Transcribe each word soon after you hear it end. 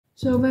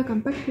So welcome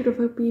back,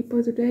 beautiful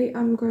people. Today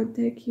I'm going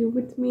to take you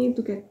with me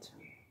to get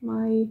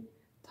my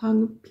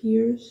tongue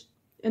pierced,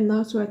 and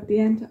also at the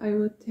end I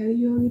will tell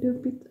you a little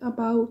bit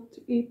about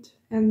it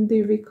and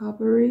the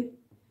recovery.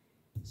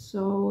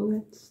 So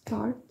let's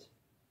start,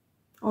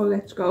 or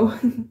let's go.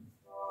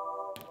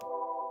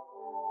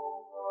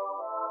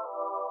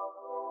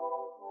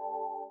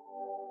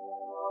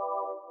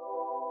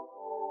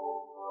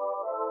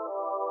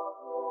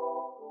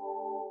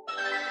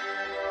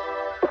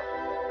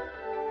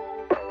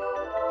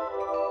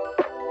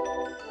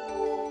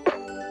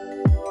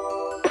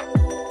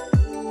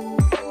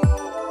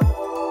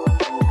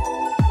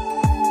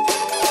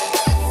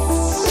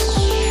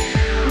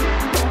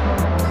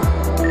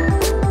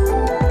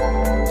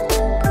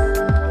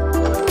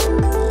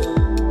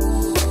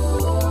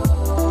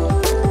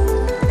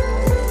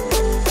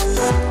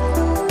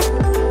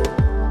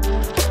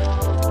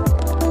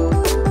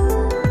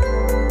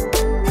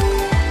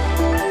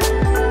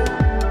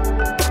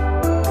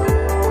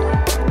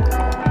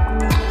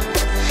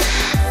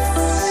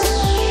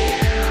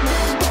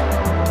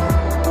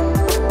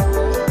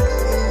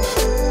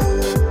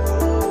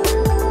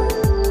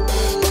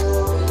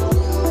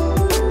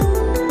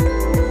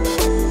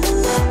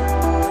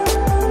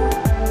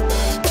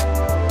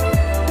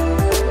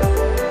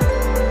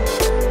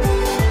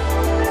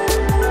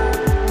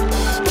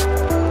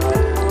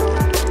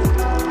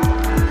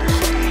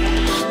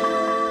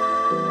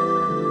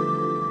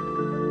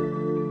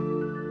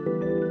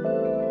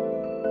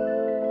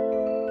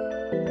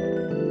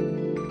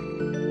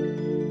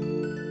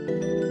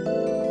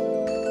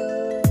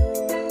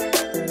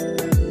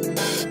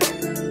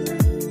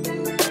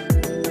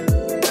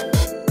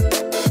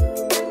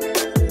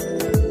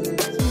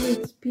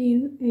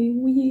 Been a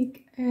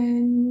week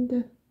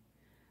and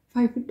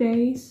 5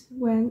 days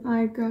when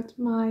I got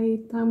my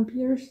tongue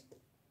pierced.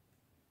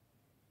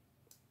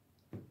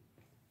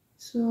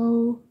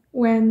 So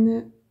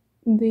when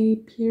the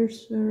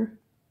piercer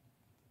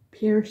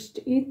pierced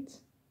it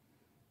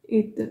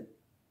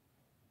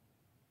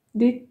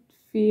did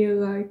feel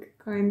like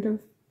kind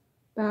of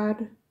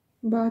bad,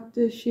 but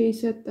she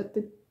said that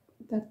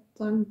that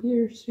tongue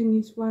piercing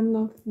is one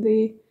of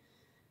the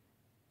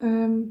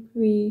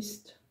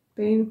least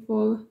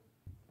painful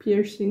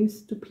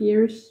piercings to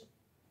pierce.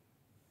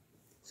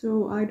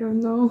 So I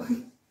don't know.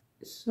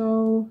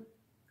 So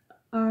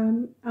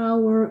an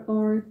hour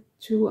or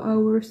 2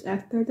 hours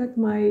after that,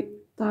 my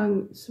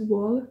tongue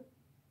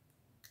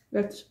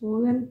got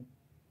swollen,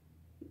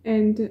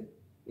 and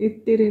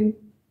it didn't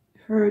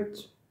hurt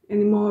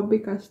anymore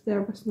because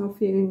there was no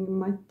feeling in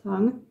my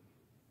tongue,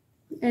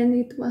 and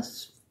it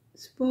was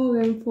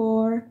swollen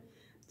for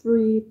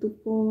 3 to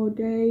 4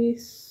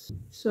 days.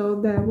 So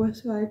there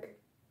was like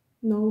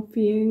no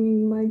feeling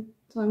in my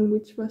tongue,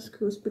 which was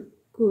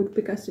good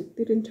because it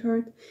didn't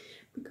hurt,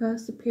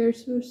 because the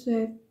piercer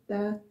said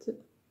that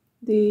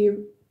the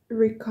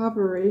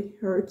recovery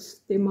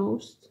hurts the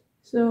most.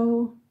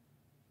 So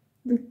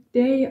the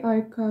day I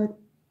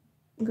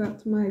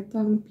got my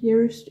tongue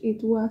pierced,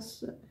 it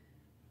was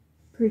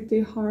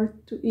pretty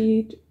hard to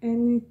eat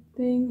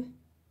anything.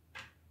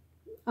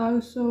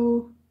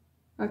 Also,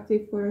 like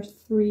the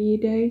first 3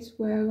 days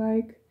were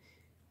like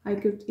I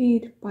could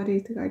eat, but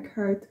it like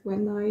hurt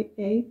when I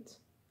ate.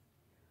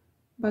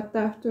 But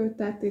after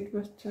that it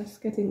was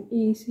just getting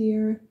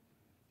easier,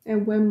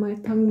 and when my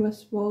tongue was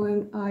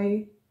swollen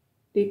I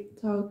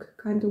did talk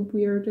kind of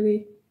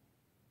weirdly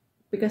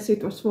because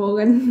it was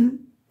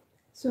swollen.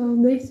 So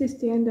this is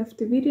the end of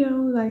the video.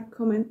 Like,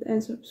 comment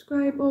and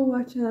subscribe, or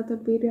watch another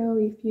video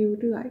if you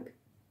would like.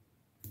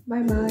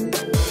 Bye bye.